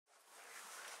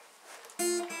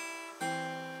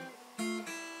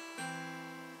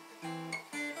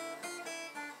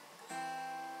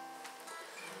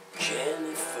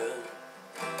Jennifer,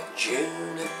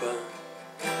 juniper,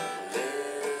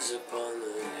 lives upon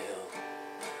the hill.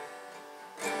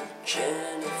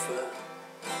 Jennifer,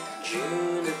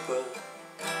 juniper,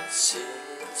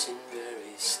 sitting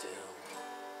very still.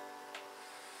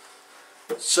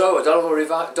 So, a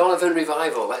Donovan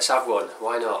revival, let's have one,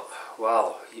 why not?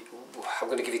 Well, I'm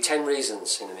going to give you 10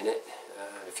 reasons in a minute,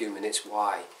 a few minutes,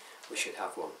 why we should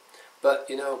have one. But,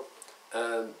 you know,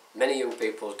 many young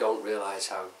people don't realise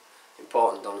how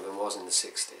important Donovan was in the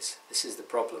 60s. This is the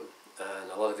problem, and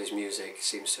a lot of his music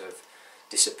seems to have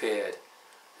disappeared.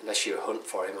 Unless you hunt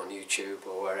for him on YouTube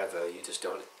or wherever, you just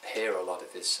don't hear a lot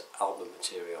of his album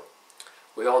material.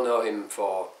 We all know him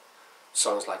for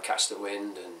songs like Catch the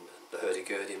Wind and The Hurdy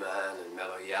Gurdy Man and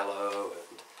Mellow Yellow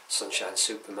and Sunshine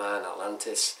Superman,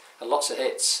 Atlantis, and lots of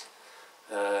hits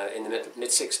in the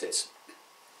mid-60s.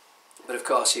 But of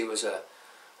course he was a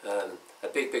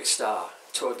big star,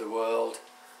 toured the world.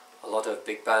 A lot of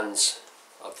big bands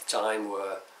of the time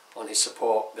were on his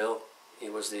support bill. He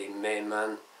was the main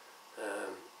man.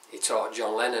 He taught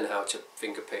John Lennon how to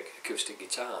fingerpick acoustic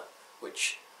guitar,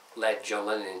 which led John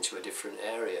Lennon into a different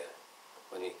area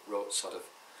when he wrote sort of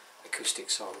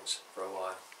acoustic songs for a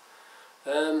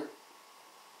while.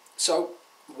 So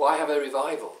why have a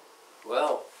revival?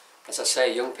 Well, as I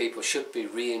say, young people should be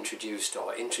reintroduced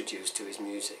or introduced to his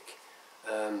music.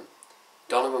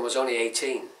 Donovan was only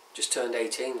 18, just turned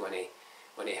 18 when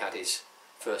he had his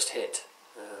first hit.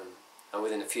 And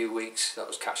within a few weeks, that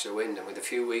was Catch the Wind, and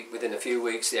within a few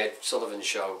weeks the Ed Sullivan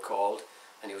Show called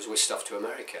and he was whisked off to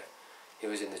America. He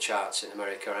was in the charts in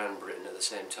America and Britain at the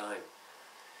same time.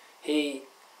 In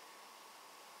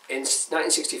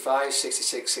 1965,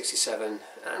 66, 67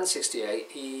 and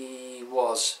 68 he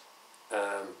was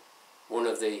one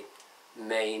of the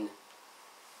main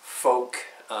folk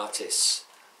artists.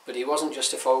 But he wasn't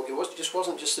just a folk, it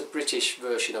wasn't just a British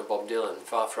version of Bob Dylan,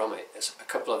 far from it. A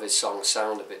couple of his songs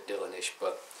sound a bit Dylanish,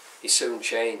 but he soon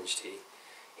changed.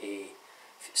 He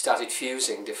started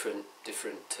fusing different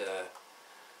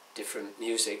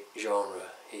music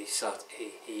genre. He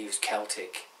used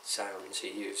Celtic sounds, he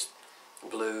used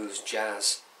blues,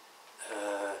 jazz,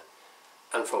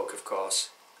 and folk, of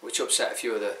course, which upset a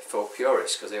few of the folk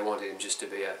purists because they wanted him just to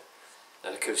be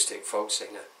an acoustic folk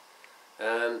singer.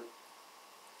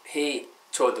 He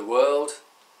toured the world.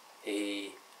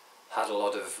 He had a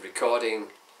lot of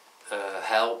recording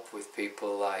help with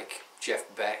people like Jeff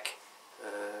Beck,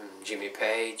 Jimmy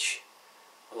Page.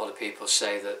 A lot of people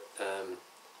say that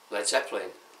Led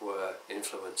Zeppelin were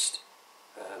influenced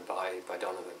by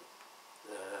Donovan.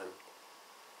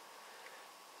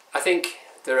 I think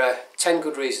there are 10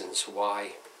 good reasons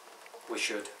why we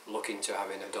should look into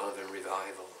having a Donovan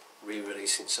revival,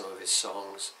 re-releasing some of his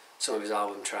songs, some of his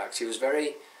album tracks. He was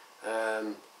very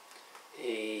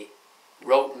he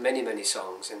wrote many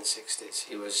songs in the 60s.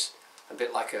 He was a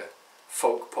bit like a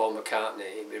folk Paul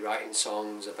McCartney. He'd be writing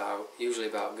songs usually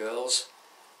about girls,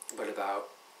 but about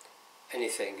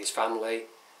anything, his family,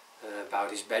 about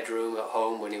his bedroom at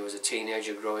home when he was a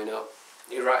teenager growing up.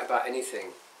 He'd write about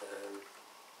anything.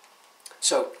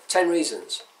 So 10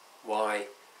 reasons why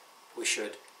we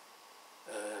should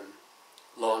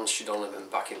launch Donovan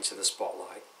back into the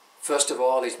spotlight. First of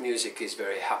all, his music is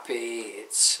very happy,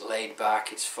 it's laid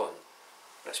back, it's fun.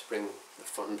 Let's bring the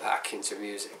fun back into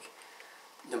music.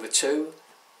 Number 2,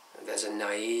 there's a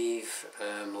naive,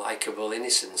 likable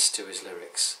innocence to his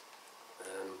lyrics.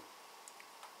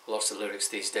 Lots of lyrics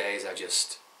these days are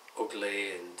just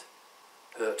ugly and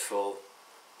hurtful,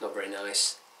 not very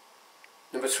nice.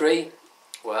 Number 3,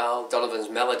 well, Donovan's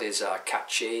melodies are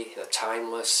catchy, they're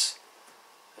timeless,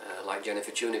 like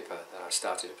Jennifer Juniper that I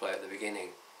started to play at the beginning.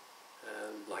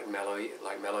 Like Mellow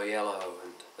Yellow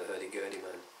and The Hurdy Gurdy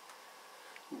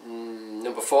Man.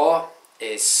 Number 4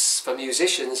 is, for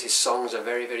musicians, his songs are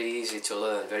very easy to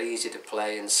learn, very easy to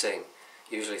play and sing,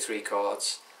 usually 3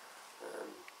 chords.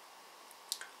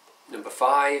 Number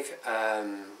 5,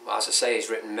 well, as I say, he's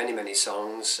written many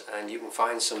songs, and you can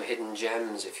find some hidden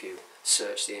gems if you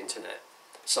search the internet.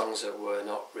 Songs that were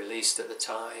not released at the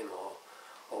time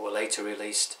or were later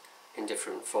released in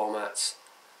different formats.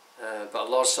 But a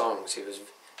lot of songs. He was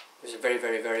a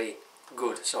very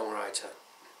good songwriter.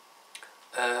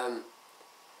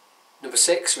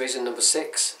 Reason number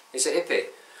 6, he's a hippie.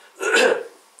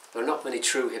 There are not many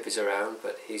true hippies around,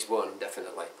 but he's one,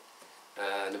 definitely.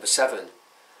 Number 7,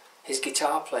 his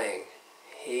guitar playing.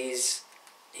 He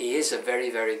is a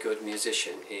very good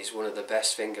musician. He's one of the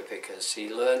best finger pickers. He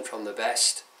learned from the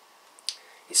best.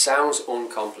 He sounds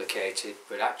uncomplicated,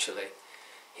 but actually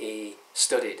he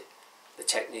studied the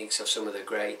techniques of some of the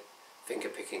great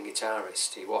finger-picking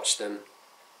guitarists. He watched them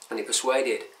and he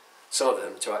persuaded some of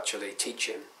them to actually teach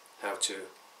him how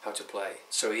to play.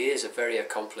 So he is a very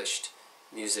accomplished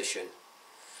musician.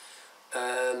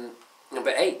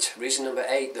 Number 8, reason number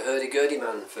 8, The Hurdy Gurdy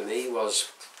Man for me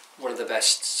was one of the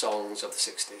best songs of the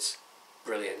 60s.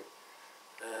 Brilliant.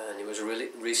 And it was really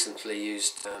recently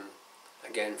used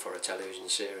again for a television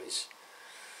series.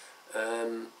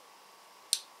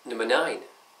 Number 9,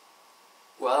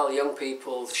 well, young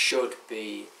people should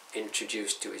be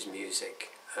introduced to his music.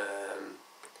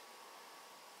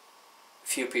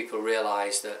 Few people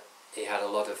realise that he had a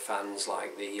lot of fans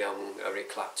like the young Eric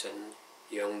Clapton,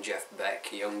 young Jeff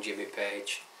Beck, young Jimmy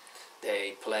Page.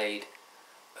 They played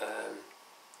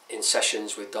in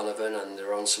sessions with Donovan, and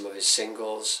they're on some of his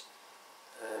singles.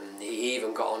 He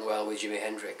even got on well with Jimi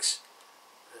Hendrix.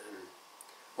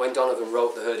 When Donovan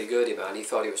wrote The Hurdy Gurdy Man, he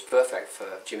thought it was perfect for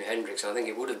Jimi Hendrix, and I think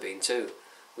it would have been too,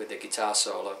 with the guitar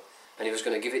solo. And he was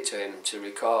going to give it to him to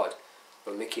record,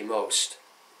 but Mickey Most,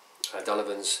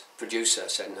 Donovan's producer,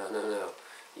 said no,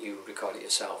 you record it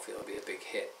yourself, it'll be a big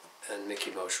hit. And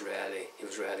Mickey Most he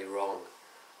was rarely wrong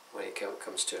when it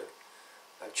comes to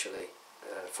actually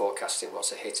forecasting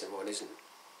what's a hit and what isn't.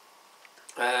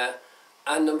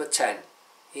 And number 10,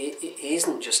 he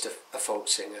isn't just a folk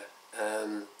singer.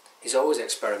 He's always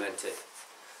experimented.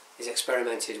 He's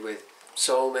experimented with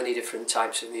so many different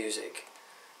types of music.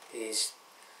 He's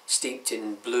steeped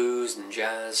in blues and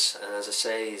jazz, and as I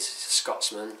say, he's a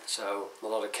Scotsman, so a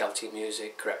lot of Celtic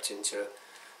music crept into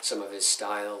some of his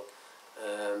style.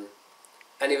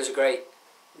 And he was a great,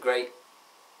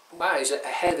 wow, he's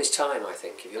ahead of his time, I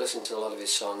think. If you listen to a lot of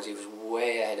his songs, he was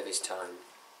way ahead of his time.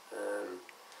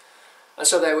 And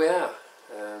so there we are.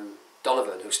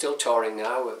 Donovan, who's still touring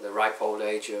now at the ripe old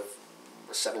age of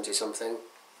 70-something.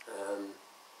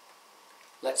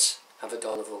 Let's have a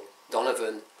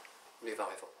Donovan revival.